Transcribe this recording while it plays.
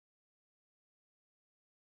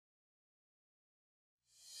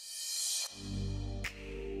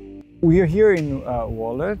We are here in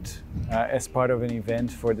Wollert as part of an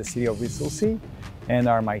event for the City of Whittlesea and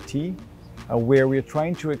RMIT, where we're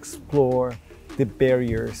trying to explore the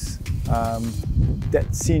barriers that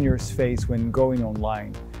seniors face when going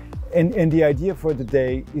online. And the idea for the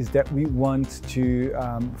day is that we want to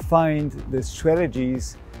find the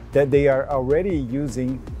strategies that they are already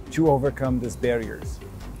using to overcome these barriers.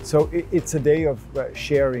 So it's a day of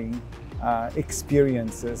sharing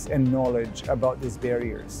experiences and knowledge about these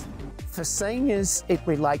barriers. For seniors, it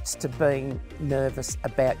relates to being nervous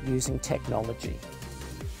about using technology.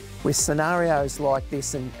 With scenarios like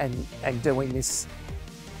this and doing this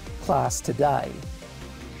class today,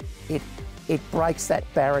 it breaks that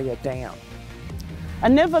barrier down. I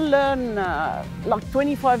never learned, like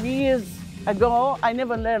 25 years ago, I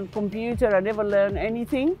never learned computer, I never learned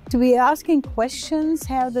anything. To be asking questions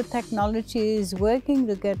how the technology is working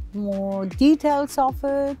to get more details of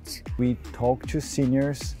it. We talk to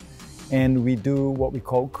seniors and we do what we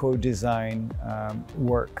call co-design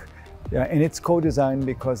work. And it's co-design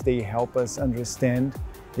because they help us understand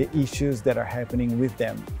the issues that are happening with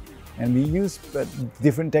them. And we use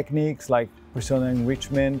different techniques like persona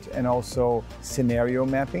enrichment and also scenario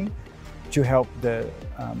mapping to help the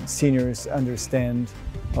seniors understand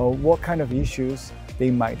what kind of issues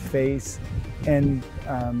they might face and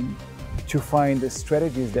to find the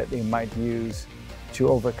strategies that they might use to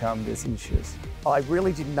overcome these issues. I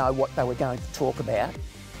really didn't know what they were going to talk about,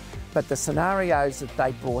 but the scenarios that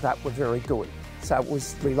they brought up were very good. So it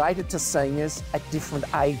was related to seniors at different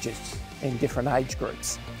ages, in different age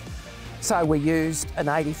groups. So we used an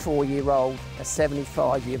 84-year-old, a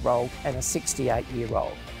 75-year-old and a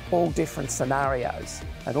 68-year-old, all different scenarios,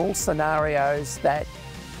 and all scenarios that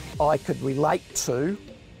I could relate to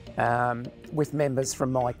with members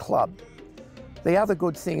from my club. The other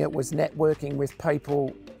good thing, it was networking with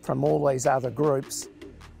people from all these other groups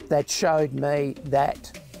that showed me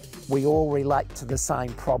that we all relate to the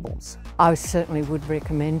same problems. I certainly would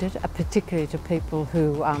recommend it, particularly to people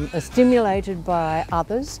who are stimulated by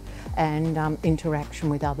others and interaction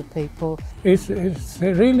with other people. It's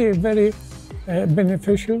really very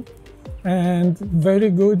beneficial and very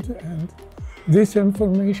good, and this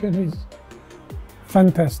information is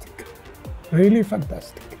fantastic, really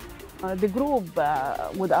fantastic. The group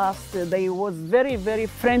with us, they was very, very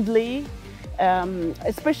friendly,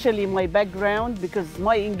 especially my background, because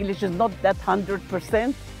my English is not that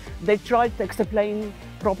 100%. They tried to explain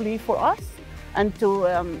properly for us and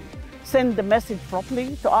to send the message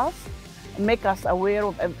properly to us, make us aware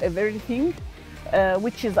of everything,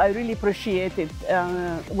 which is I really appreciate it.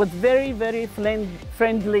 With very, very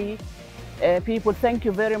friendly people. Thank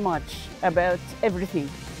you very much about everything.